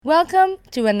Welcome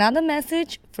to another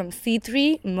message from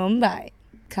C3 Mumbai.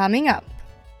 Coming up.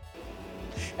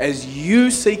 As you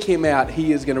seek Him out,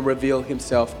 He is going to reveal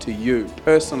Himself to you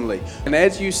personally. And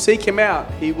as you seek Him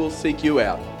out, He will seek you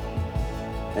out.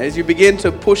 As you begin to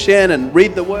push in and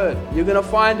read the Word, you're going to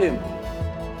find Him.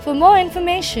 For more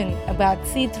information about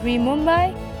C3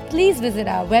 Mumbai, please visit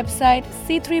our website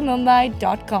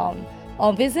c3mumbai.com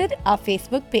or visit our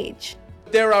Facebook page.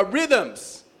 There are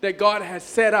rhythms that God has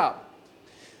set up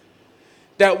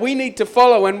that we need to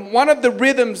follow. And one of the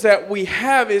rhythms that we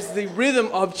have is the rhythm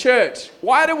of church.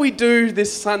 Why do we do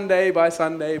this Sunday by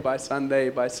Sunday by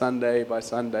Sunday by Sunday by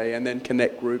Sunday and then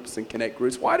connect groups and connect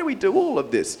groups? Why do we do all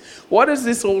of this? What is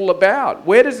this all about?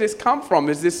 Where does this come from?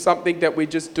 Is this something that we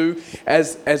just do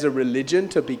as a religion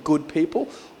to be good people?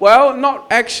 Well, not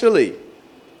actually.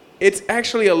 It's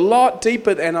actually a lot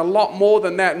deeper and a lot more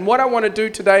than that. And what I want to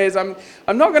do today is I'm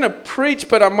not going to preach,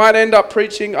 but I might end up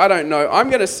preaching. I don't know.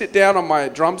 I'm going to sit down on my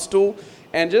drum stool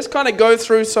and just kind of go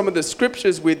through some of the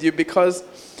scriptures with you, because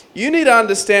you need to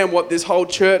understand what this whole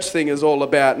church thing is all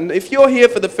about. And if you're here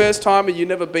for the first time and you've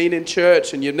never been in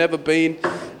church and you've never been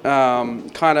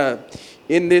kind of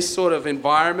in this sort of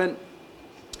environment,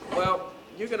 well,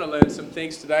 you're going to learn some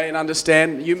things today and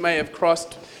understand. You may have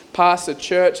crossed past a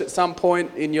church at some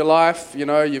point in your life. You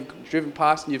know, you've driven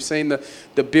past and you've seen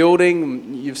the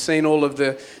building, you've seen all of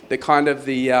the kind of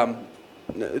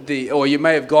or you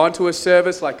may have gone to a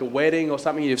service like a wedding or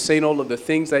something. You've seen all of the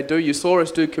things they do. You saw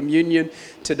us do communion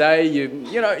today.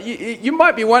 You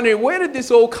might be wondering, where did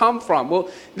this all come from? Well,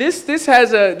 this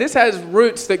has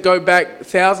roots that go back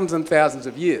thousands and thousands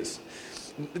of years.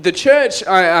 The church,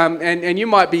 and you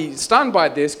might be stunned by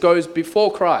this, goes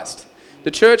before Christ. The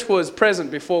church was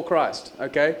present before Christ,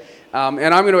 okay?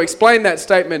 And I'm going to explain that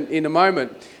statement in a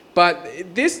moment.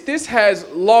 But this has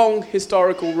long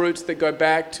historical roots that go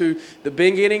back to the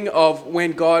beginning of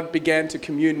when God began to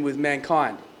commune with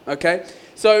mankind, okay?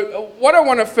 So what I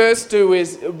want to first do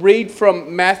is read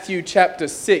from Matthew chapter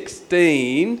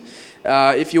 16.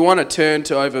 If you want to turn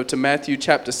over to Matthew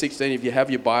chapter 16, if you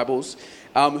have your Bibles.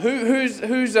 Who's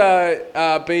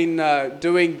been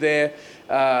doing their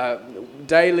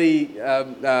daily,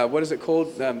 what is it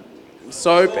called?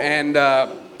 Soap and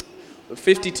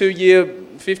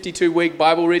 52-week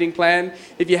Bible reading plan.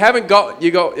 If you haven't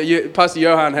Pastor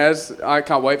Johan has. I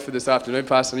can't wait for this afternoon,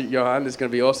 Pastor Johan. It's going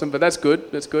to be awesome, but that's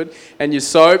good. That's good. And your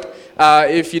soap.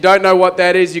 If you don't know what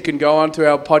that is, you can go onto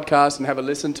our podcast and have a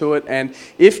listen to it. And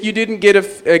if you didn't get a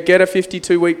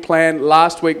 52-week plan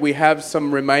last week, we have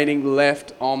some remaining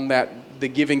left on the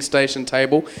giving station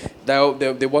table.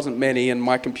 There wasn't many, and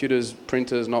my printer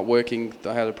is not working.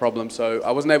 I had a problem, so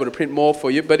I wasn't able to print more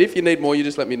for you. But if you need more, you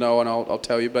just let me know and I'll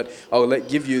tell you. But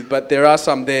give you. But there are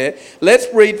some there. Let's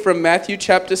read from Matthew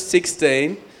chapter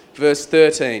 16, verse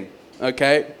 13.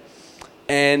 Okay,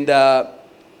 and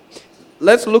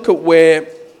let's look at where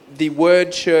the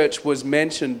word church was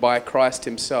mentioned by Christ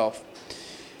Himself.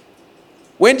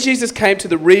 When Jesus came to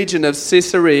the region of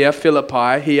Caesarea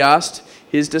Philippi, He asked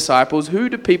His disciples, "Who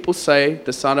do people say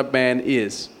the Son of Man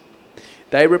is?"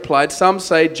 They replied, "Some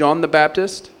say John the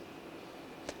Baptist,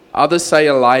 others say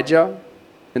Elijah,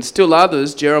 and still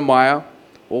others Jeremiah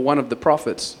or one of the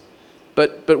prophets.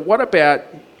 But what about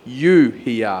you?"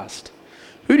 He asked.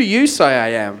 "Who do you say I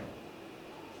am?"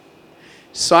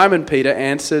 Simon Peter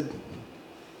answered,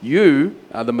 "You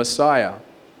are the Messiah,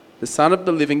 the Son of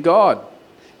the living God."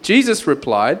 Jesus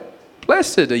replied,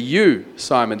 "Blessed are you,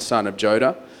 Simon, son of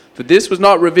Jonah, for this was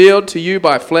not revealed to you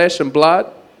by flesh and blood,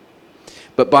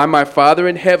 but by my Father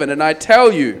in heaven. And I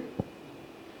tell you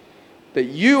that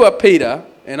you are Peter,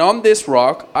 and on this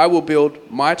rock I will build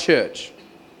my church.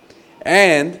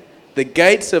 And the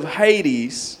gates of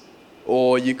Hades,"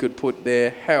 or you could put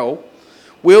there hell,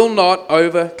 "will not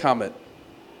overcome it.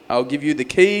 I'll give you the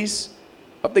keys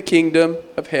of the kingdom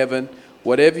of heaven.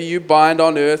 Whatever you bind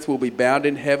on earth will be bound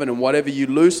in heaven, and whatever you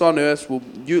loose on earth will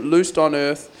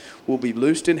be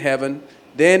loosed in heaven."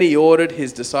 Then He ordered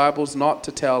His disciples not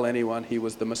to tell anyone He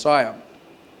was the Messiah.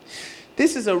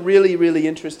 This is a really, really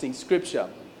interesting scripture.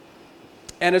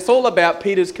 And it's all about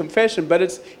Peter's confession, but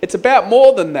it's about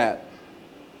more than that,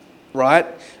 right?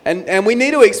 And we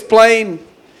need to explain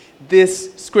this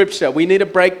scripture. We need to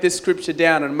break this scripture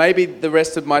down, and maybe the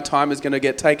rest of my time is going to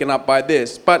get taken up by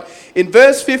this. But in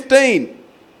verse 15,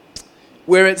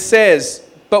 where it says,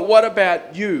 "But what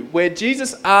about you?" where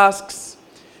Jesus asks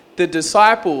the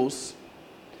disciples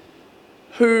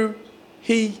who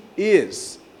He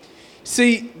is.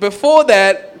 See, before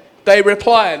that, they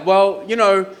replied, "Well,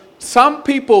 some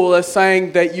people are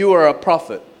saying that you are a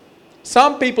prophet."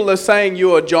 Some people are saying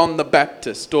you are John the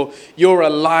Baptist, or you're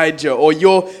Elijah, or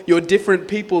you're different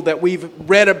people that we've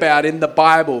read about in the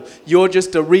Bible. You're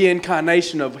just a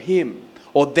reincarnation of him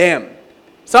or them.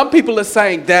 Some people are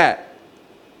saying that.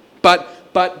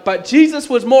 But Jesus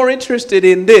was more interested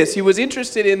in this. He was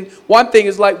interested in one thing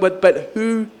is like, but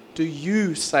who do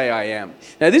you say I am?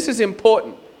 Now this is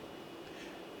important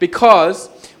because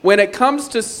when it comes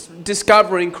to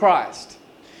discovering Christ,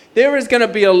 there is going to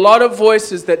be a lot of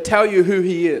voices that tell you who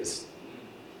he is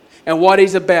and what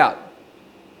he's about.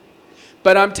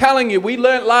 But I'm telling you, we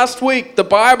learned last week, the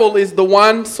Bible is the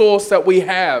one source that we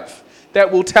have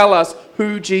that will tell us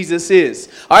who Jesus is.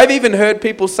 I've even heard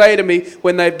people say to me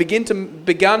when they've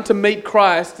begun to meet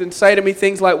Christ and say to me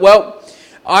things like, well,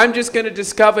 I'm just going to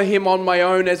discover him on my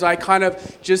own as I kind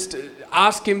of just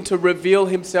ask him to reveal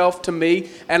himself to me,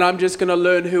 and I'm just going to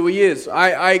learn who he is.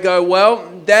 I go,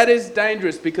 well, that is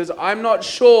dangerous because I'm not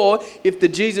sure if the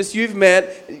Jesus you've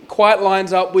met quite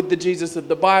lines up with the Jesus of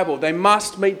the Bible. They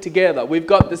must meet together. We've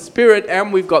got the Spirit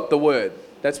and we've got the Word.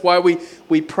 That's why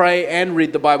we pray and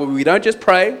read the Bible. We don't just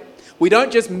pray. We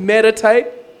don't just meditate.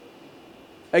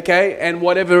 Okay, and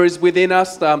whatever is within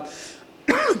us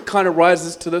kind of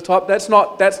rises to the top. That's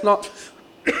not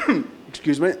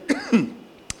excuse me.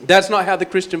 That's not how the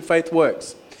Christian faith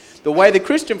works. The way the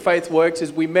Christian faith works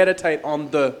is we meditate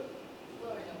on the...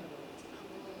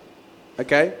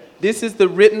 Okay? This is the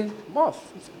written... Oh,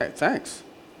 thanks.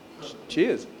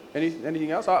 Cheers.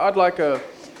 Anything else? I'd like a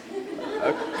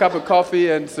cup of coffee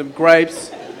and some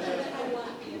grapes.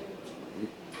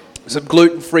 Some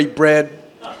gluten-free bread.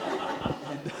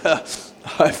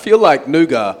 I feel like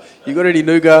nougat. You got any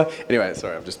nougat? Anyway,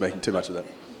 sorry, I'm just making too much of that.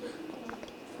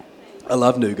 I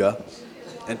love nougat.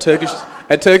 And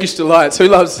Turkish delights. Who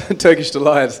loves Turkish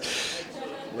delights?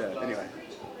 Yeah, anyway.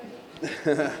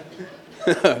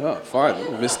 Oh,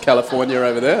 fine. Miss California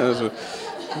over there.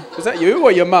 Was that you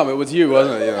or your mum? It was you,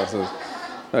 wasn't it? Yeah. So,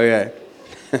 okay.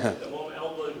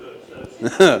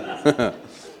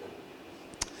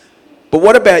 But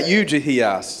what about you, he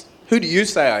asks? Who do you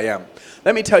say I am?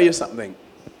 Let me tell you something.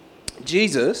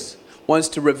 Jesus wants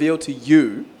to reveal to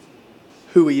you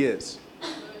who he is.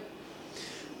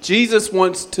 Jesus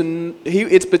wants to...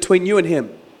 it's between you and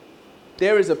him.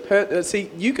 There is a...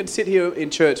 see, you can sit here in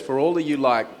church for all that you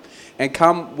like and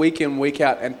come week in, week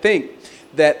out and think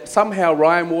that somehow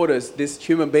Ryan Waters, this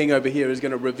human being over here, is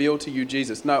going to reveal to you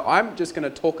Jesus. No, I'm just going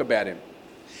to talk about him.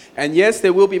 And yes,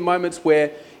 there will be moments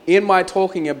where in my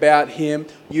talking about him,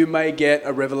 you may get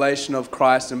a revelation of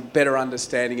Christ and better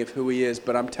understanding of who he is.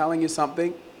 But I'm telling you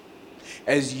something.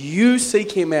 As you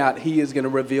seek him out, he is going to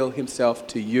reveal himself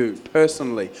to you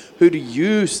personally. Who do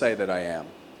you say that I am?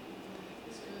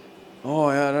 Oh,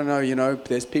 I don't know,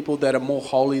 there's people that are more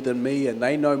holy than me and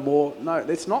they know more. No,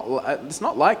 it's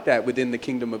not like that within the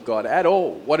kingdom of God at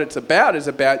all. What it's about is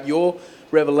about your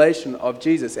revelation of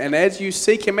Jesus. And as you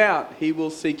seek him out, he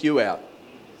will seek you out.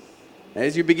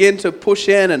 As you begin to push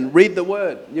in and read the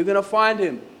word, you're going to find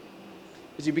him.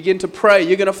 As you begin to pray,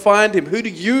 you're going to find him. Who do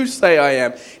you say I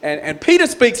am? And Peter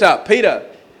speaks up. Peter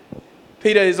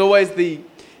is always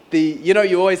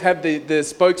you always have the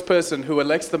spokesperson who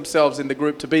elects themselves in the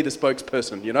group to be the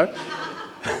spokesperson,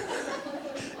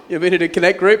 You've been in a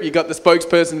Connect group, you've got the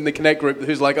spokesperson in the Connect group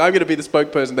who's like, I'm going to be the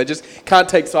spokesperson. They just can't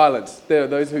take silence. There are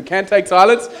those who can take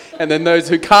silence and then those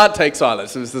who can't take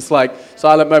silence. It's this like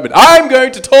silent moment. I'm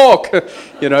going to talk,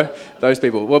 those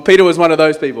people. Well, Peter was one of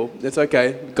those people. It's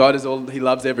okay. God is all, he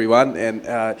loves everyone.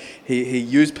 And he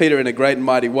used Peter in a great and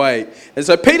mighty way. And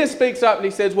so Peter speaks up and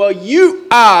he says, well, you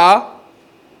are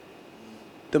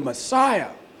the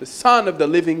Messiah, the Son of the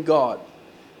living God.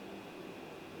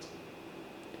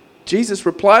 Jesus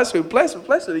replies to him,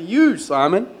 blessed are you,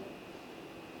 Simon.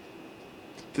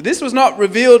 For this was not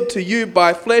revealed to you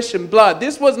by flesh and blood.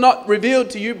 This was not revealed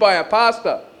to you by a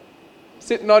pastor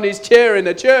sitting on his chair in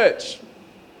a church.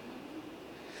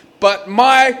 But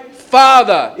my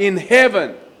Father in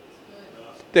heaven,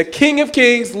 the King of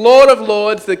kings, Lord of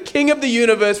lords, the King of the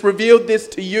universe revealed this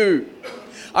to you.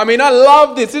 I mean, I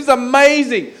love this. This is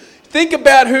amazing. Think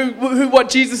about what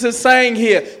Jesus is saying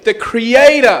here. The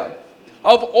Creator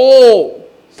of all,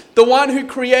 the one who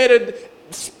created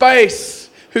space,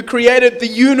 who created the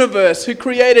universe, who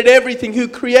created everything, who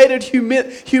created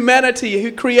humanity,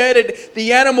 who created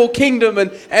the animal kingdom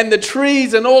and the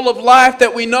trees and all of life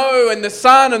that we know and the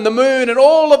sun and the moon and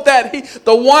all of that.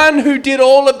 The one who did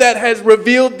all of that has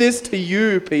revealed this to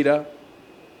you, Peter.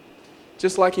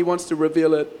 Just like he wants to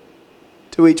reveal it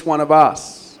to each one of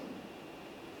us.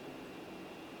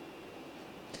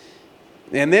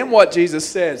 And then what Jesus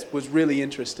says was really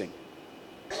interesting.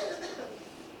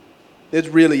 It's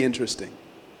really interesting.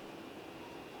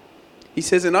 He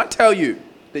says, and I tell you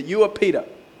that you are Peter.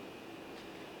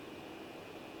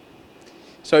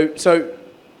 So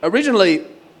originally,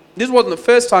 this wasn't the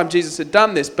first time Jesus had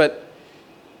done this, but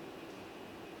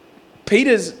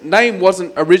Peter's name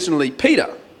wasn't originally Peter.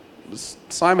 It was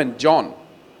Simon John.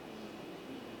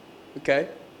 Okay?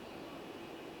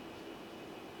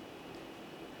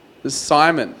 It was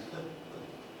Simon.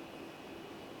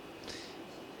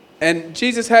 And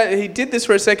Jesus he did this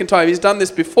for a second time. He's done this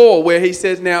before where he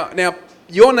says, now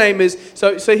your name is...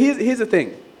 So here's the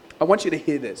thing. I want you to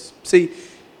hear this. See,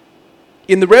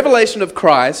 in the revelation of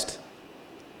Christ,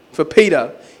 for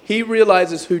Peter, he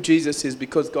realizes who Jesus is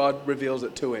because God reveals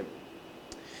it to him.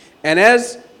 And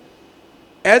as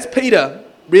Peter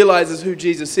realizes who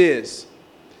Jesus is,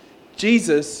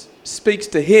 Jesus speaks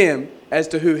to him as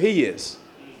to who he is.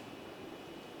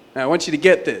 Now, I want you to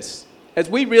get this. As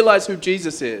we realize who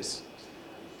Jesus is,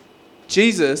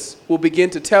 Jesus will begin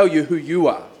to tell you who you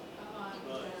are.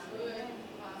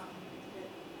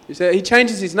 You see, he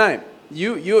changes his name.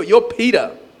 You're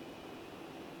Peter.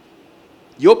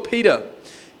 You're Peter.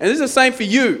 And this is the same for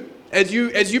you. As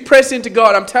you press into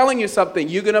God, I'm telling you something.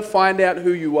 You're going to find out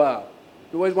who you are.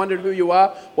 You always wondered who you are,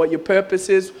 what your purpose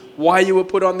is, why you were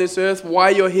put on this earth, why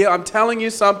you're here. I'm telling you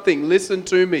something. Listen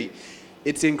to me.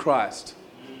 It's in Christ.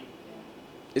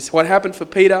 It's what happened for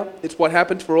Peter. It's what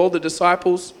happened for all the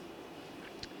disciples.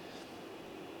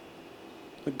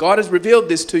 God has revealed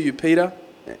this to you, Peter.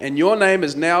 And your name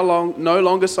is now no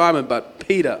longer Simon, but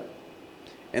Peter.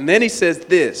 And then he says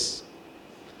this.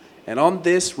 And on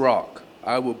this rock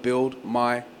I will build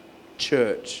my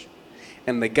church.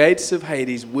 And the gates of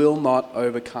Hades will not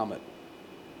overcome it.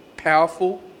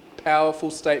 Powerful,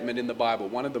 powerful statement in the Bible.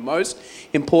 One of the most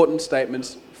important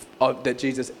statements that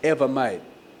Jesus ever made.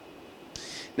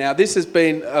 Now, this has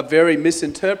been a very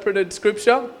misinterpreted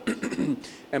scripture,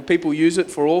 and people use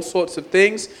it for all sorts of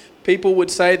things. People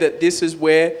would say that this is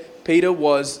where Peter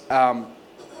was crowned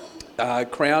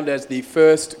as the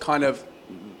first kind of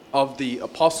the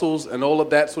apostles and all of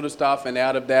that sort of stuff, and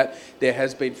out of that there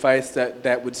has been faith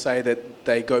that would say that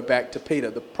they go back to Peter.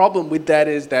 The problem with that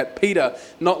is that Peter,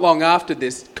 not long after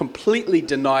this, completely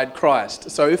denied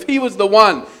Christ. So if he was the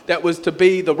one that was to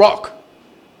be the rock,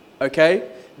 okay,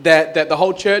 that the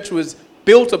whole church was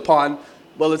built upon,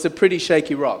 well, it's a pretty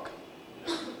shaky rock.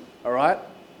 All right?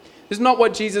 This is not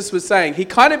what Jesus was saying. He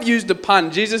kind of used a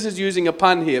pun. Jesus is using a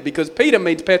pun here because Peter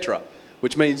means Petra,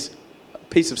 which means a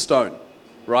piece of stone,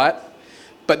 right?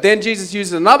 But then Jesus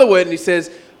uses another word and he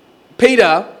says,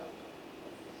 Peter,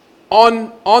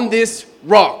 on this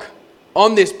rock,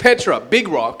 on this Petra, big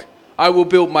rock, I will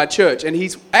build my church. And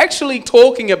he's actually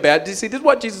talking about, do you see, this is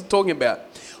what Jesus is talking about.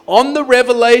 On the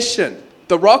revelation,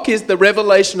 the rock is the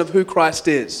revelation of who Christ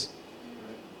is.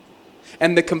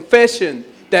 And the confession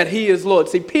that he is Lord.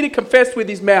 See, Peter confessed with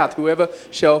his mouth, whoever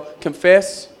shall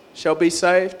confess shall be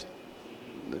saved.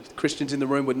 The Christians in the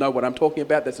room would know what I'm talking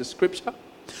about. That's a scripture.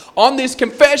 On this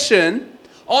confession,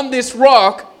 on this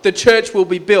rock, the church will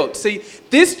be built. See,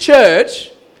 this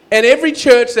church and every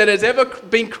church that has ever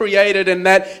been created and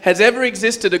that has ever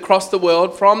existed across the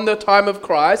world from the time of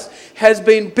Christ has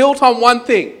been built on one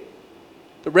thing.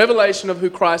 The revelation of who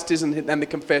Christ is and the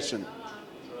confession.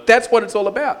 That's what it's all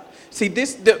about. See,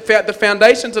 the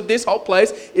foundations of this whole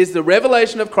place is the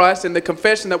revelation of Christ and the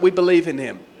confession that we believe in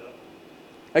him.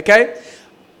 Okay?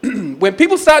 When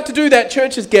people start to do that,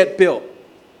 churches get built.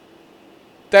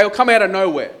 They'll come out of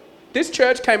nowhere. This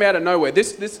church came out of nowhere.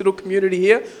 This little community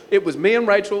here, it was me and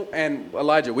Rachel and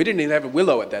Elijah. We didn't even have a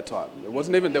willow at that time. There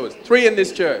was 3 in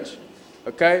this church.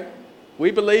 Okay? We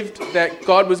believed that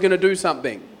God was going to do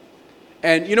something.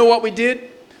 And you know what we did?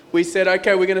 We said,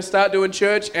 okay, we're going to start doing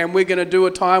church and we're going to do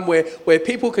a time where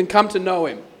people can come to know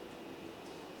him.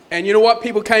 And you know what?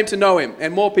 People came to know him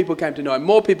and more people came to know him.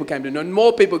 More people came to know him.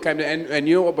 More people came to and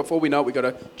you know what? Before we know it, we got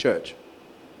a church.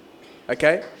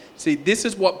 Okay? See, this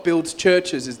is what builds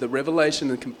churches is the revelation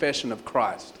and confession of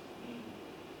Christ.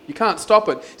 You can't stop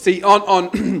it. See, on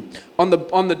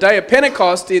the day of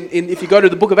Pentecost, if you go to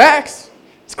the book of Acts,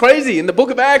 it's crazy. In the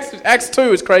book of Acts, Acts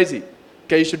 2 is crazy.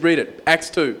 Okay, you should read it. Acts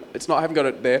 2. I haven't got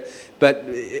it there, but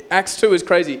Acts 2 is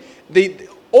crazy.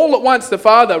 All at once, the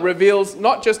Father reveals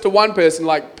not just to one person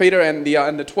like Peter and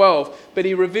the 12, but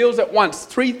he reveals at once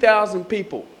 3,000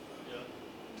 people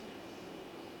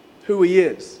who he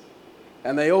is.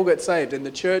 And they all got saved. And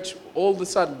the church all of a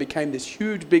sudden became this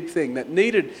huge, big thing that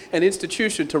needed an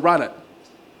institution to run it.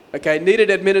 Okay, needed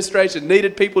administration,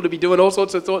 needed people to be doing all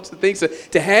sorts of things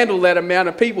to handle that amount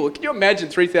of people. Can you imagine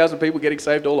 3,000 people getting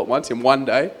saved all at once in one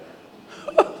day?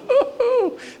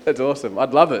 That's awesome.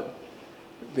 I'd love it.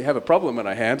 We'd have a problem in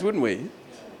our hands, wouldn't we?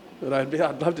 But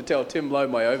I'd love to tell Tim Lowe,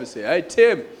 my overseer, hey,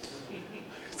 Tim,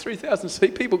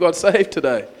 3,000 people got saved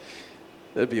today.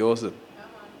 That'd be awesome.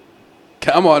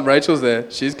 Come on, Rachel's there.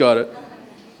 She's got it.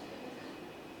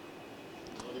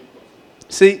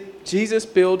 See, Jesus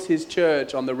builds his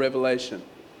church on the revelation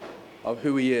of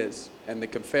who he is and the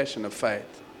confession of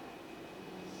faith.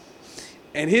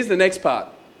 And here's the next part.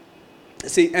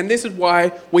 See, and this is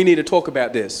why we need to talk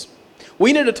about this.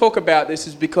 We need to talk about this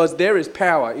is because there is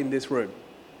power in this room.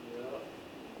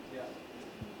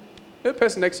 Look at the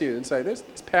person next to you and say, there's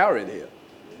power in here.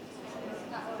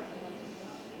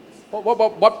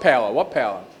 What power? What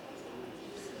power?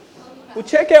 Well,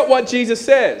 check out what Jesus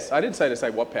says. I didn't say to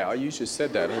say what power. You just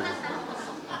said that.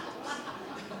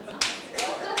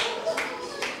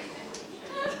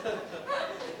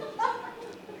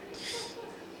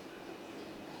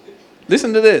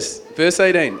 Listen to this, verse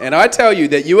 18. And I tell you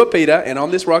that you are Peter, and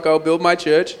on this rock I will build my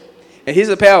church. And here's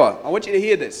the power. I want you to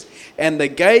hear this. And the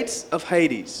gates of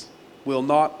Hades will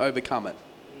not overcome it.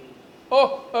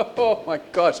 Oh my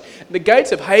gosh. The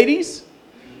gates of Hades?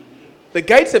 The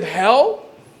gates of hell?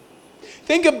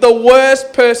 Think of the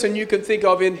worst person you can think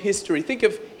of in history. Think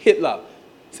of Hitler.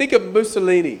 Think of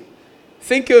Mussolini.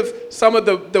 Think of some of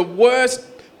the worst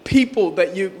people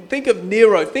that you... Think of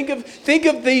Nero. Think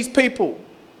of these people.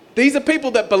 These are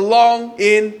people that belong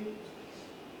in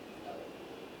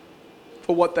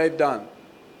for what they've done.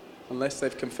 Unless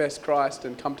they've confessed Christ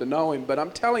and come to know him. But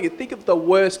I'm telling you, think of the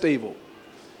worst evil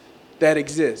that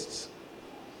exists.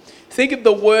 Think of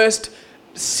the worst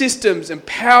systems and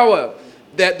power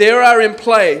that there are in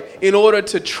play in order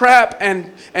to trap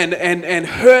and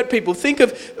hurt people. Think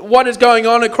of what is going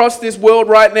on across this world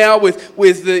right now with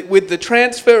the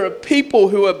transfer of people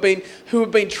who have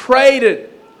been traded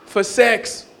for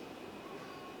sex.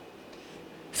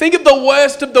 Think of the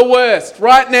worst of the worst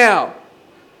right now.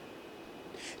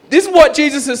 This is what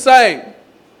Jesus is saying.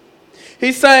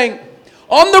 He's saying,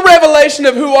 on the revelation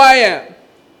of who I am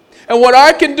and what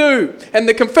I can do and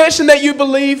the confession that you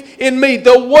believe in me,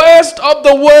 the worst of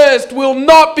the worst will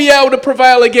not be able to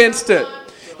prevail against it.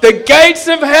 The gates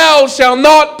of hell shall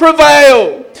not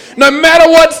prevail. No matter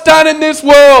what's done in this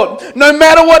world, no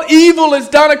matter what evil is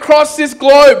done across this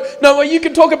globe. No, you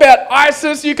can talk about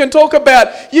ISIS, you can talk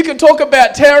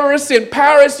about terrorists in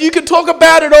Paris, you can talk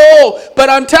about it all. But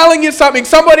I'm telling you something,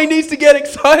 somebody needs to get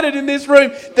excited in this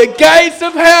room. The gates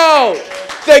of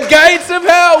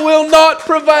hell will not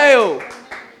prevail.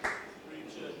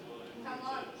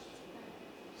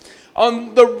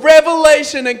 On the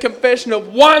revelation and confession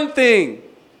of one thing,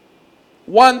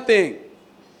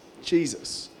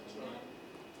 Jesus.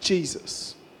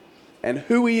 And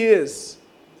who he is.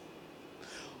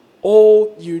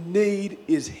 All you need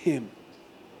is him.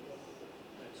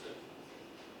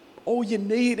 All you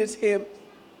need is him.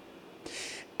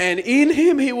 And in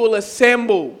him he will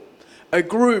assemble a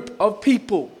group of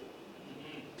people.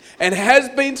 And has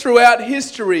been throughout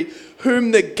history,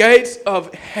 whom the gates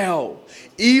of hell,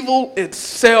 evil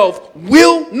itself,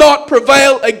 will not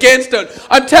prevail against it.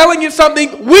 I'm telling you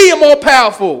something, we are more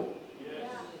powerful.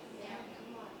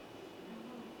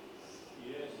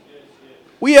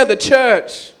 We are the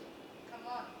church.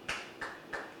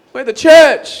 We're the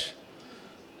church.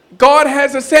 God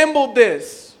has assembled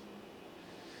this.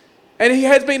 And he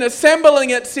has been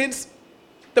assembling it since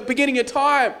the beginning of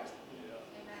time.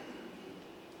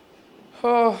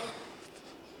 Oh,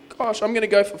 gosh, I'm going to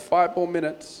go for 5 more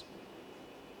minutes.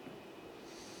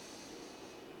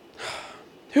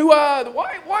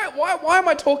 Why am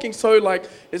I talking so like,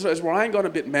 is Ryan gone a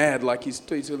bit mad? Like he's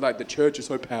like the church is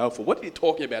so powerful. What are you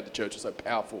talking about? The church is so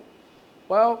powerful.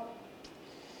 Well,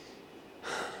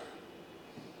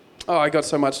 I got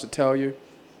so much to tell you.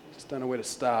 Just don't know where to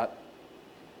start.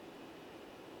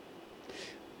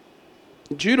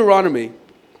 Deuteronomy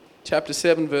chapter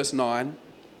 7 verse 9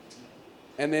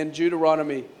 and then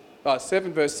Deuteronomy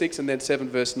 7 verse 6 and then 7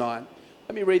 verse 9.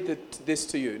 Let me read this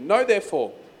to you. Know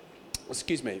therefore,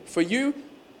 for you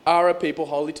are a people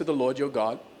holy to the Lord your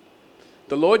God.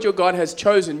 The Lord your God has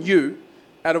chosen you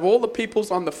out of all the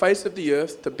peoples on the face of the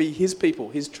earth to be his people,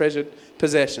 his treasured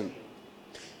possession.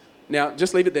 Now,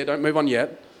 just leave it there. Don't move on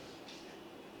yet.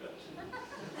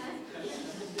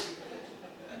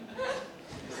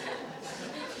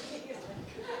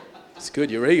 It's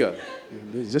good, your ego.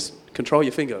 Just control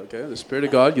your finger, okay? The Spirit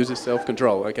of God uses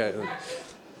self-control, okay?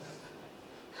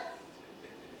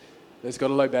 It's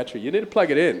got a low battery. You need to plug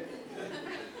it in.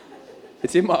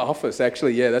 It's in my office,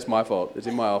 actually. Yeah, that's my fault. It's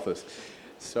in my office.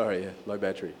 Sorry, low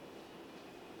battery.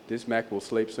 This Mac will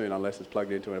sleep soon unless it's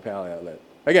plugged into a power outlet.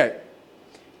 Okay,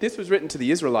 this was written to the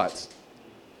Israelites.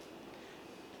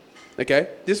 Okay,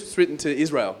 this was written to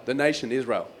Israel, the nation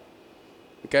Israel.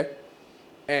 Okay,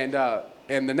 and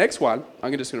And the next one,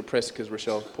 I'm just going to press because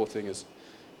Rochelle, poor thing, is,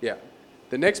 yeah.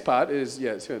 The next part is,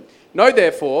 it's good. Know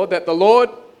therefore that the Lord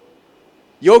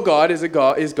your God is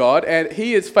God, and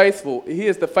He is faithful. He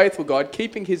is the faithful God,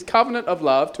 keeping His covenant of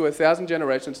love to 1,000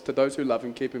 generations to those who love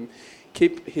Him,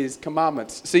 keep His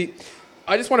commandments. See,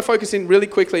 I just want to focus in really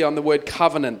quickly on the word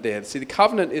covenant there. See, the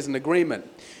covenant is an agreement.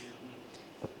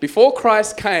 Before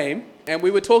Christ came, and we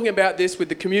were talking about this with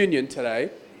the communion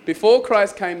today, before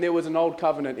Christ came, there was an old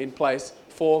covenant in place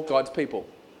for God's people.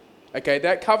 Okay,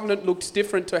 that covenant looks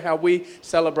different to how we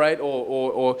celebrate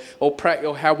or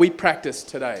how we practice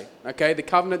today. Okay, the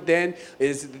covenant then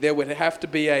is there would have to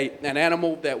be an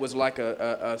animal that was like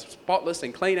a spotless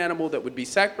and clean animal that would be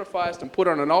sacrificed and put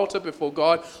on an altar before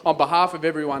God on behalf of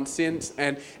everyone's sins,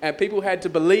 and people had to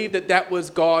believe that was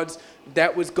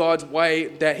God's way,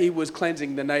 that He was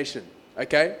cleansing the nation.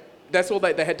 Okay, that's all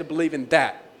they had to believe in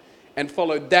that. And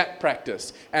follow that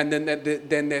practice, and then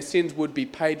their sins would be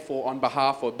paid for on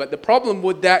behalf of. But the problem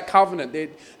with that covenant,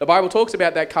 the Bible talks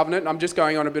about that covenant, and I'm just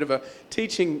going on a bit of a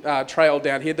teaching trail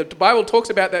down here. The Bible talks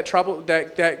about that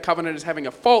covenant as having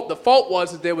a fault. The fault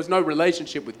was that there was no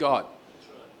relationship with God.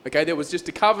 Okay, there was just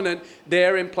a covenant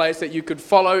there in place that you could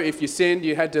follow. If you sinned,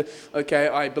 you had to, okay,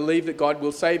 I believe that God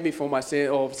will save me from my sin,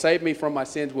 or save me from my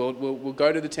sins. We'll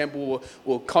go to the temple.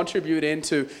 We'll contribute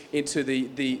into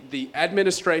the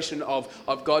administration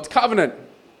of God's covenant.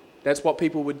 That's what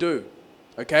people would do.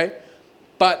 Okay,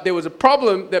 but there was a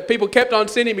problem that people kept on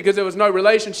sinning because there was no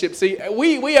relationship. See,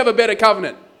 we have a better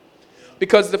covenant.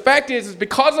 Because the fact is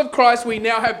because of Christ, we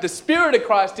now have the Spirit of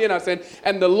Christ in us,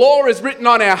 and the law is written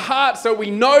on our hearts, so we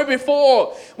know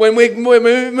before when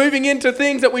we're moving into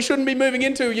things that we shouldn't be moving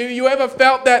into. You ever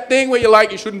felt that thing where you're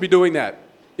like, you shouldn't be doing that?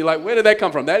 You're like, where did that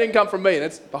come from? That didn't come from me.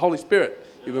 That's the Holy Spirit.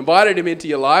 You've invited Him into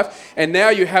your life, and now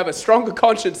you have a stronger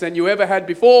conscience than you ever had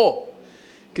before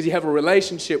because you have a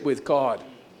relationship with God.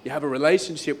 You have a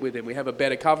relationship with Him. We have a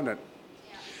better covenant.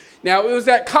 Now, it was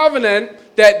that covenant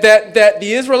that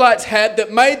the Israelites had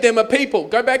that made them a people.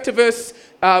 Go back to verse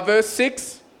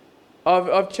 6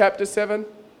 of chapter 7.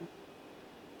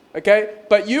 Okay?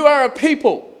 But you are a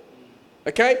people.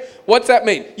 Okay? What's that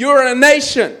mean? You are a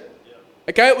nation.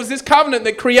 Okay? It was this covenant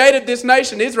that created this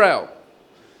nation, Israel.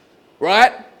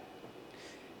 Right?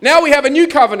 Now we have a new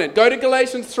covenant. Go to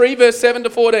Galatians 3, verse 7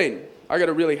 to 14. I got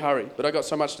to really hurry, but I got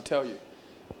so much to tell you.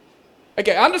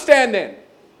 Okay, understand then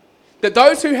that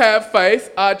those who have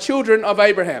faith are children of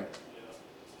Abraham.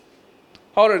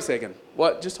 Hold on a second.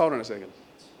 What? Just hold on a second.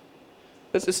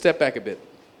 Let's just step back a bit.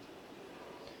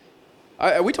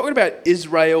 Are we talking about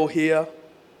Israel here?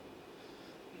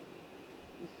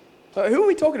 Who are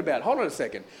we talking about? Hold on a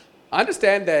second.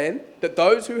 Understand then that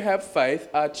those who have faith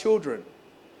are children.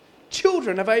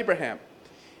 Children of Abraham.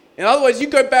 In other words, you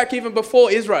go back even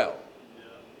before Israel.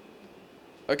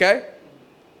 Okay?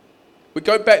 We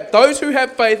go back. Those who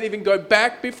have faith even go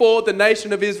back before the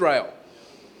nation of Israel.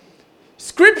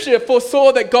 Scripture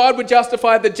foresaw that God would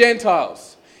justify the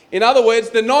Gentiles. In other words,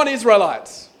 the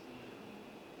non-Israelites.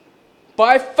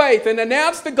 By faith, and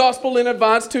announced the gospel in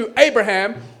advance to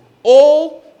Abraham.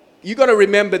 You got to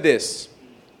remember this.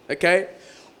 Okay?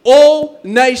 All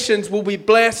nations will be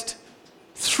blessed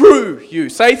through you.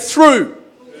 Say through.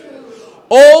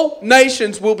 All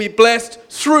nations will be blessed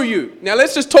through you. Now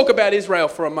let's just talk about Israel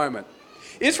for a moment.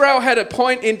 Israel had a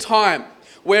point in time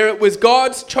where it was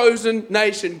God's chosen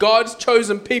nation, God's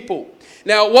chosen people.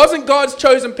 Now, it wasn't God's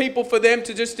chosen people for them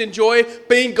to just enjoy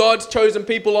being God's chosen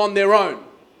people on their own.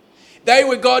 They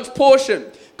were God's portion.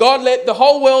 God let the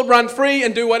whole world run free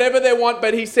and do whatever they want,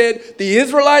 but He said, the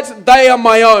Israelites, they are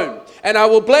my own. And I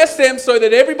will bless them so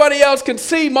that everybody else can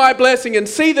see my blessing and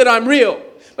see that I'm real.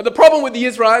 But the problem with the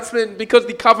Israelites, because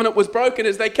the covenant was broken,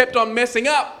 is they kept on messing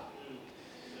up.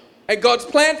 And God's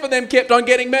plan for them kept on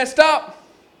getting messed up.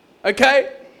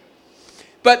 Okay?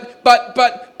 But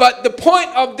the point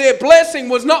of their blessing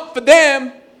was not for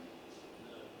them.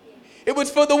 It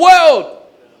was for the world.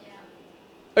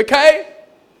 Okay?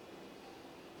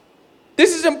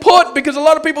 This is important because a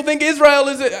lot of people think Israel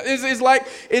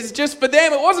is just for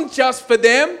them. It wasn't just for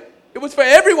them. It was for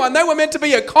everyone. They were meant to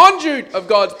be a conduit of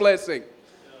God's blessing.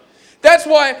 That's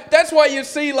why you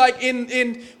see, like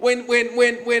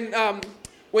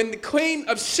when the Queen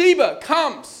of Sheba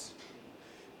comes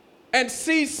and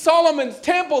sees Solomon's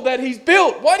temple that he's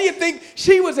built, why do you think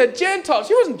she was a Gentile?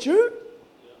 She wasn't Jew.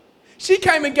 She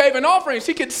came and gave an offering.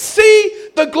 She could see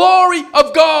the glory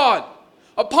of God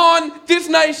upon this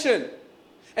nation.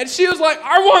 And she was like,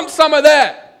 I want some of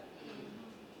that.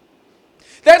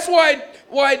 That's why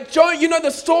Jonah, you know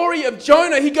the story of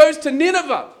Jonah, he goes to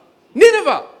Nineveh.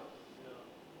 Nineveh.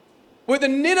 Were the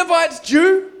Ninevites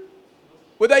Jew?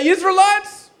 Were they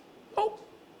Israelites? Oh.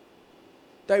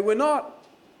 They were not.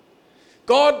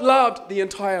 God loved the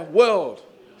entire world.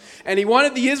 And he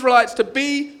wanted the Israelites to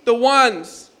be the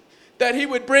ones that he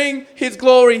would bring his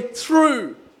glory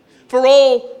through for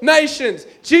all nations.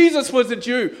 Jesus was a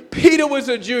Jew. Peter was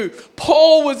a Jew.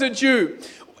 Paul was a Jew.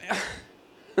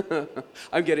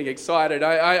 I'm getting excited.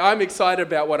 I'm excited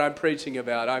about what I'm preaching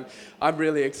about. I'm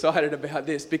really excited about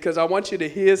this because I want you to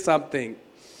hear something.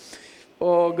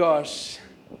 Oh gosh.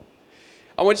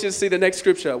 I want you to see the next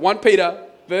scripture. 1 Peter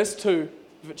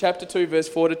chapter 2, verse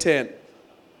 4 to 10.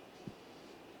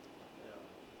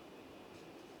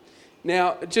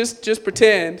 Now, just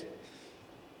pretend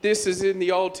this is in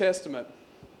the Old Testament.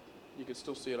 You can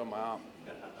still see it on my arm.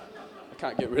 I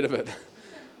can't get rid of it.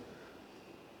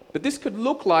 But this could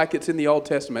look like it's in the Old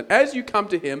Testament. As you come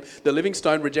to him, the living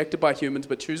stone rejected by humans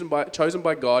but chosen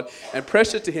by God and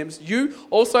precious to him, you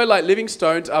also like living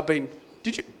stones are being...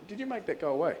 Did you make that go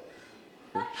away?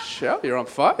 Shell, you're on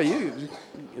fire. Being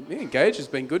engaged has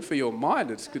been good for your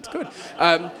mind. It's good.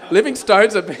 Living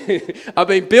stones are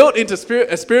being built into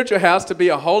a spiritual house to be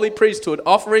a holy priesthood,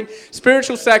 offering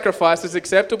spiritual sacrifices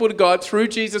acceptable to God through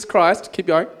Jesus Christ. Keep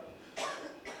going.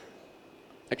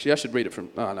 Actually, I should read it from...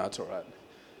 Oh, no, it's all right.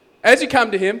 As you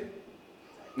come to him...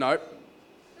 No.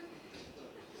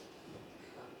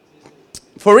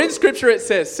 For in Scripture it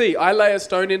says, see, I lay a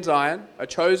stone in Zion, a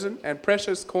chosen and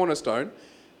precious cornerstone.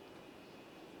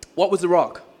 What was the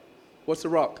rock? What's the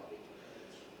rock?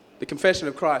 The confession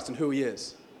of Christ and who he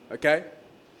is. Okay?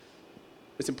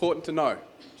 It's important to know.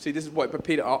 See, this is what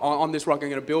Peter, on this rock I'm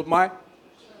going to build my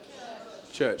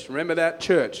church. Remember that?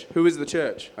 Church. Who is the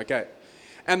church? Okay.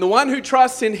 And the one who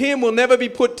trusts in him will never be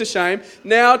put to shame.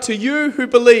 Now to you who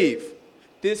believe,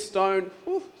 this stone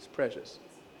is precious.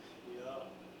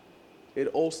 It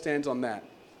all stands on that.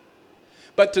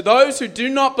 But to those who do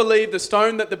not believe, the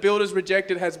stone that the builders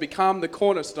rejected has become the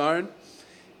cornerstone.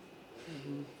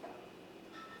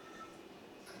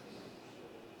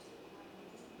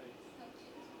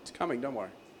 It's coming, don't worry.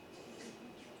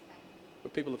 We're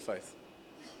people of faith.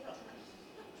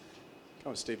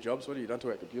 Come on, Steve Jobs, what have you done to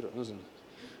our computer? What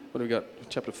have we got?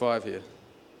 Chapter 5 here.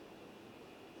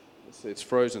 It's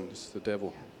frozen. It's the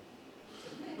devil.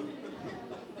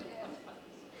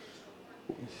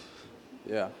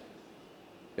 Yeah.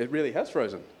 It really has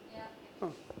frozen.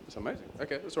 Oh, that's amazing.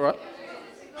 Okay, that's all right.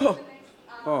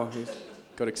 Oh, he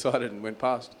got excited and went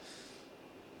past.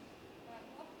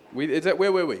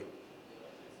 Where were we?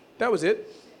 That was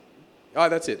it. Oh,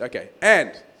 that's it. Okay.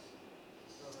 And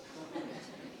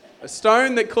a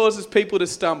stone that causes people to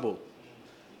stumble.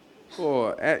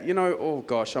 Oh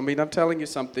gosh. I mean, I'm telling you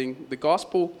something. The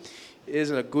gospel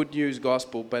is a good news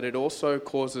gospel, but it also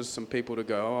causes some people to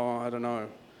go, oh, I don't know.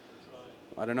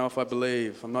 I don't know if I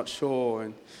believe. I'm not sure.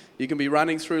 And you can be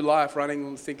running through life,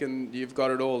 thinking you've got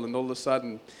it all, and all of a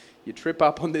sudden you trip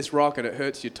up on this rock and it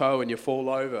hurts your toe and you fall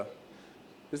over.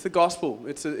 It's the gospel.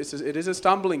 It is a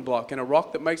stumbling block and a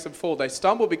rock that makes them fall. They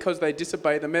stumble because they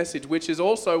disobey the message, which is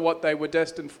also what they were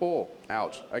destined for.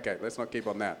 Ouch. Okay, let's not keep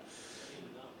on that.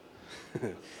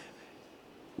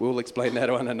 We'll explain that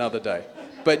on another day.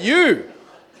 But you,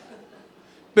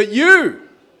 look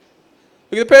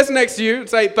at the person next to you and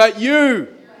say, but you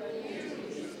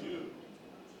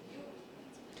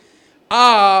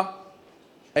are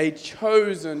a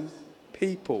chosen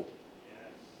people,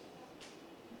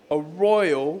 a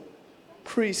royal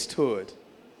priesthood,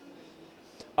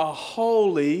 a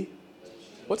holy,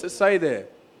 what's it say there?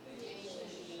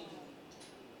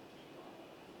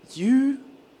 This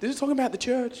is talking about the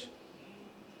church.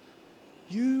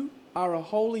 You are a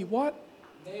holy what?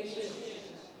 Nation.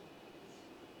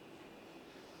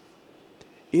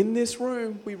 In this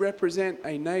room, we represent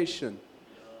a nation.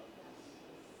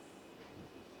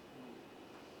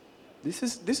 This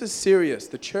is serious.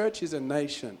 The church is a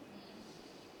nation.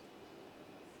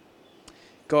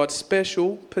 God's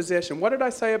special possession. What did I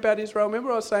say about Israel?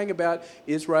 Remember I was saying about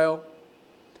Israel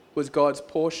was God's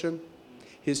portion,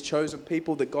 his chosen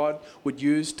people that God would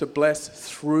use to bless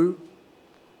through.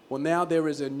 Well, now there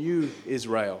is a new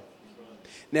Israel.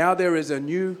 Now there is a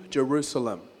new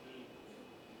Jerusalem.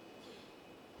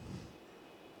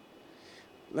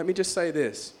 Let me just say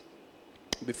this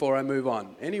before I move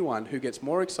on. Anyone who gets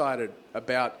more excited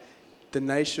about the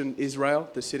nation Israel,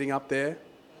 that's sitting up there,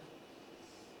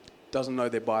 doesn't know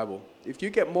their Bible. If you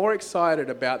get more excited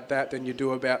about that than you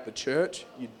do about the church,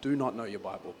 you do not know your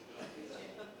Bible.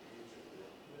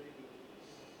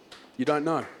 You don't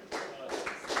know.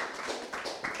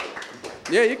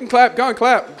 Yeah, you can clap. Go and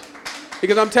clap.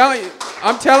 Because I'm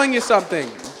telling you something.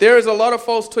 There is a lot of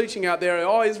false teaching out there.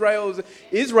 Oh,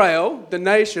 Israel, the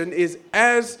nation, is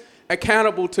as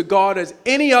accountable to God as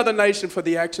any other nation for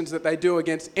the actions that they do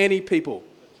against any people.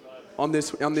 on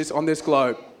this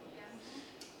globe.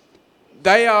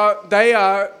 They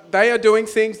are doing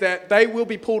things that they will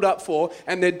be pulled up for,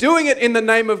 and they're doing it in the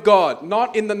name of God,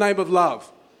 not in the name of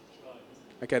love.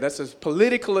 Okay, that's as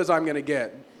political as I'm going to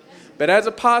get. But as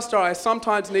a pastor, I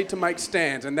sometimes need to make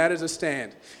stands, and that is a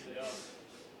stand.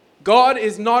 God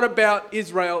is not about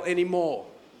Israel anymore.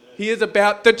 He is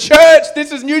about the church.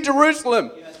 This is New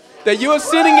Jerusalem that you are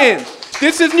sitting in.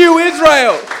 This is New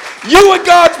Israel. You are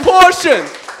God's portion.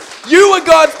 You are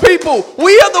God's people.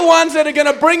 We are the ones that are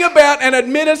going to bring about and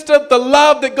administer the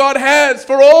love that God has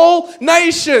for all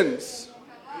nations.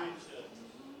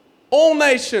 All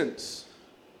nations.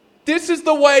 This is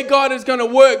the way God is going to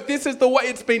work. This is the way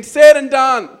it's been said and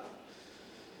done.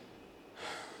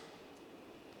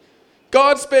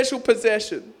 God's special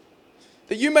possession,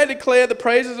 that you may declare the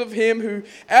praises of him who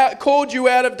called you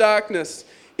out of darkness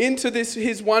into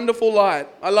his wonderful light.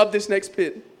 I love this next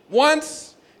bit.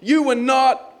 Once you were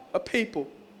not a people.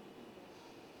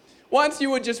 Once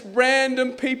you were just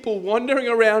random people wandering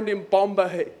around in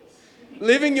Bombay,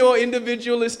 living your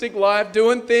individualistic life,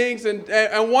 doing things and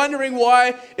wondering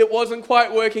why it wasn't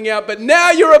quite working out. But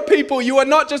now you're a people. You are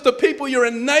not just a people, you're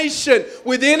a nation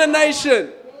within a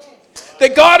nation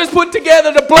that God has put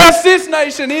together to bless this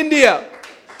nation, India.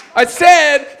 I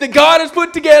said that God has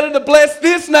put together to bless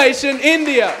this nation,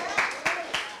 India.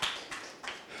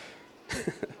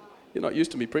 You're not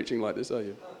used to me preaching like this, are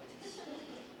you?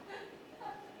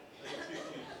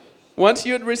 Once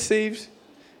you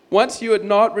had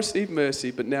not received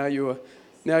mercy, but now you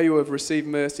have received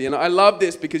mercy. And I love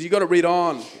this because you've got to read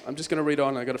on. I'm just going to read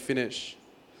on. I've got to finish.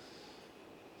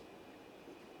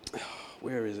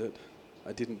 Where is it?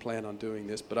 I didn't plan on doing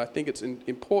this, but I think it's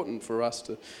important for us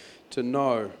to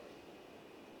know.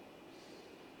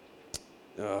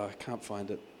 I can't find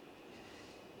it.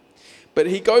 But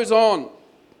he goes on.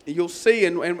 You'll see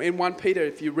in 1 Peter,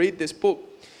 if you read this book,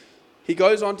 he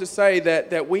goes on to say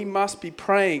that we must be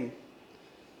praying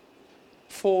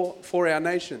for our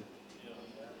nation.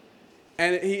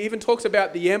 And he even talks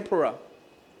about the emperor.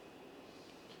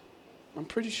 I'm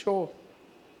pretty sure.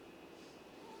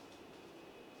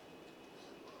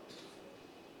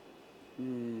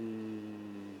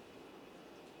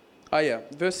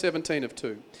 Verse 17 of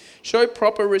 2. Show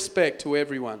proper respect to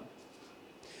everyone.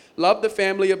 Love the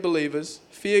family of believers.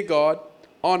 Fear God.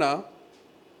 Honor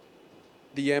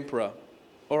the emperor.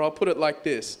 Or I'll put it like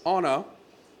this. Honor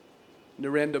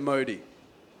Narendra Modi.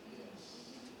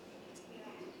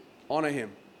 Honor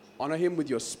him. Honor him with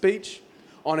your speech.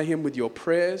 Honor him with your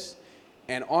prayers.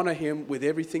 And honor him with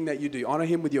everything that you do. Honor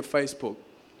him with your Facebook.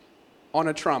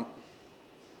 Honor Trump.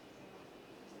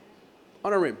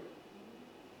 Honor him.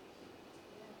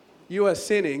 You are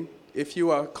sinning if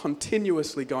you are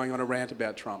continuously going on a rant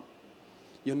about Trump.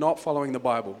 You're not following the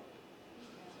Bible.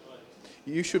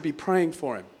 You should be praying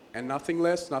for him, and nothing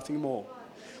less, nothing more.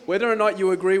 Whether or not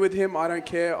you agree with him, I don't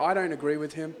care. I don't agree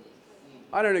with him.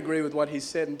 I don't agree with what he's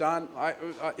said and done.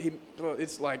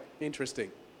 It's like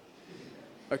interesting.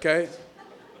 Okay?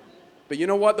 But you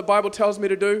know what the Bible tells me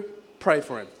to do? Pray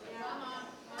for him.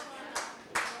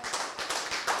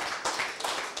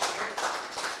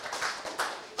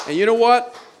 And you know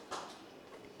what?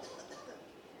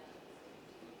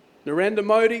 Narendra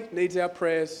Modi needs our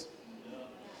prayers.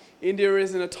 India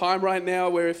is in a time right now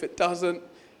where if it doesn't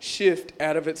shift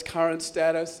out of its current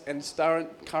status and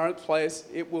current place,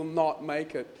 it will not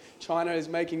make it. China is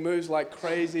making moves like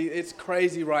crazy. It's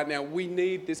crazy right now. We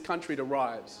need this country to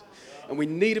rise. And we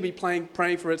need to be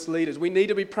praying for its leaders. We need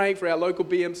to be praying for our local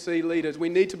BMC leaders. We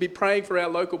need to be praying for our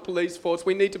local police force.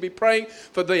 We need to be praying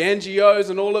for the NGOs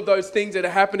and all of those things that are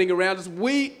happening around us.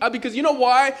 Because you know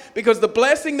why? Because the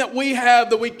blessing that we have,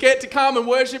 that we get to come and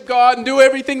worship God and do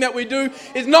everything that we do,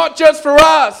 is not just for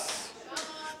us.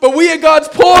 But we are God's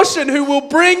portion who will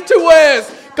bring to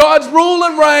us God's rule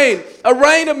and reign, a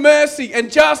reign of mercy and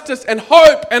justice and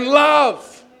hope and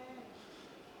love.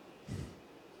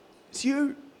 It's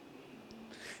you.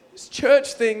 This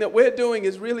church thing that we're doing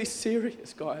is really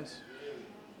serious, guys.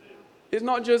 It's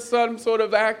not just some sort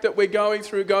of act that we're going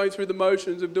through the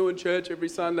motions of doing church every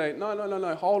Sunday.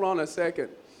 No. Hold on a second.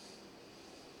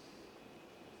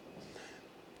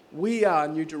 We are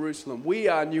New Jerusalem. We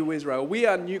are New Israel. We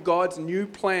are God's new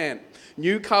plan,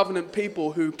 new covenant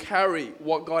people who carry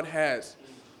what God has.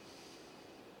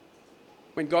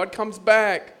 When God comes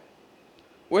back,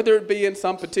 whether it be in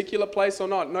some particular place or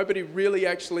not, nobody really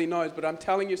actually knows. But I'm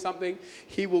telling you something,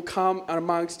 he will come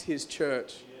amongst his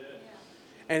church.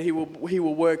 And he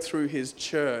will work through his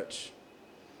church,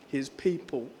 his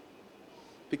people.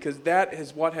 Because that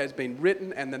is what has been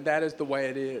written, and then that is the way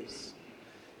it is.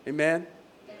 Amen?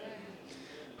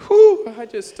 whew, I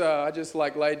just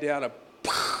like laid down a.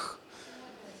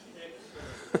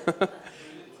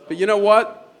 But you know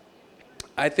what?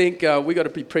 I think we got to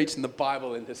be preaching the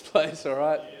Bible in this place, all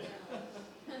right?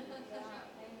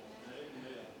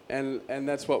 And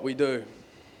that's what we do.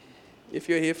 If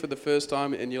you're here for the first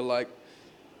time and you're like,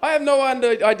 I have no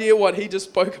idea what he just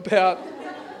spoke about,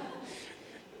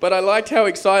 but I liked how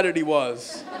excited he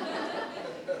was.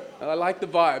 And I like the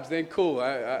vibes, then cool,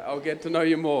 I'll get to know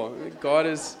you more. God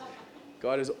is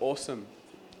awesome.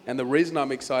 And the reason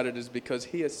I'm excited is because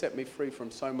he has set me free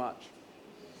from so much.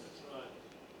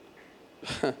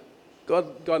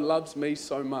 God loves me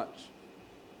so much.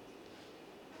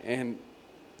 And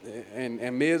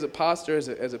me as a pastor,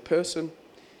 as a person,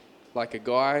 like a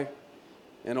guy,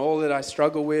 and all that I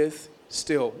struggle with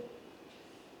still,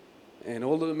 and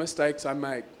all of the mistakes I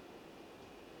make,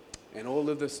 and all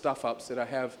of the stuff ups that I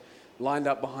have lined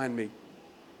up behind me,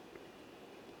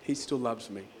 he still loves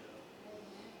me.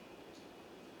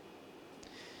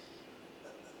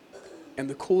 And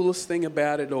the coolest thing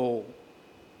about it all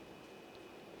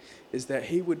is that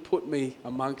he would put me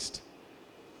amongst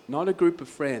not a group of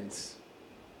friends,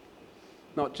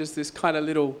 not just this kind of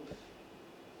little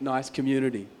nice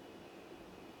community,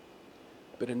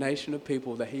 but a nation of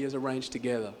people that he has arranged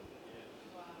together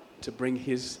to bring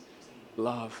his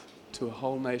love to a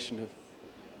whole nation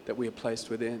that we are placed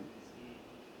within.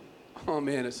 Oh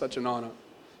man, it's such an honor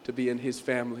to be in his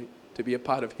family, to be a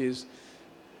part of his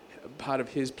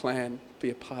plan, be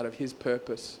a part of his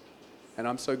purpose. And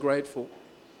I'm so grateful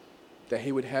that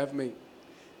he would have me.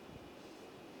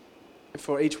 And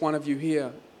for each one of you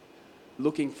here,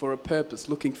 looking for a purpose,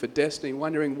 looking for destiny,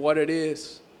 wondering what it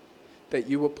is that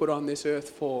you were put on this earth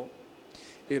for,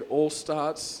 it all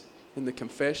starts in the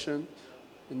confession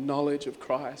and knowledge of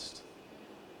Christ.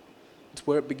 It's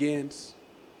where it begins.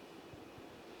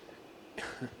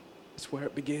 It's where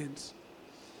it begins.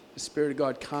 The Spirit of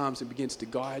God comes and begins to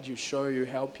guide you, show you,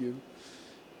 help you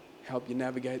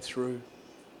navigate through.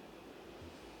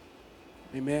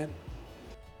 Amen.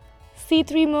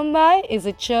 C3 Mumbai is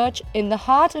a church in the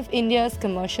heart of India's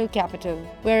commercial capital,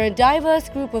 where a diverse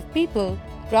group of people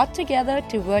brought together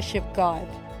to worship God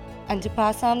and to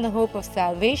pass on the hope of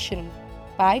salvation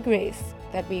by grace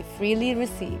that we freely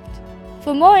received.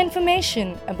 For more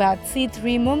information about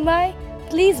C3 Mumbai,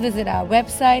 please visit our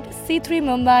website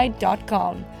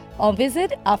c3mumbai.com or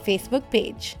visit our Facebook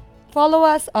page. Follow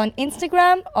us on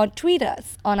Instagram or tweet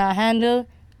us on our handle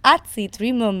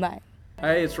 @C3 Mumbai.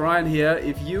 Hey, it's Ryan here.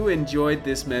 If you enjoyed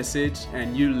this message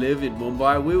and you live in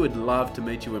Mumbai, we would love to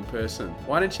meet you in person.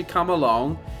 Why don't you come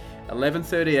along,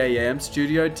 11:30 a.m.,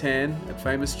 Studio 10 at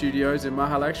Famous Studios in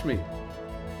Mahalakshmi.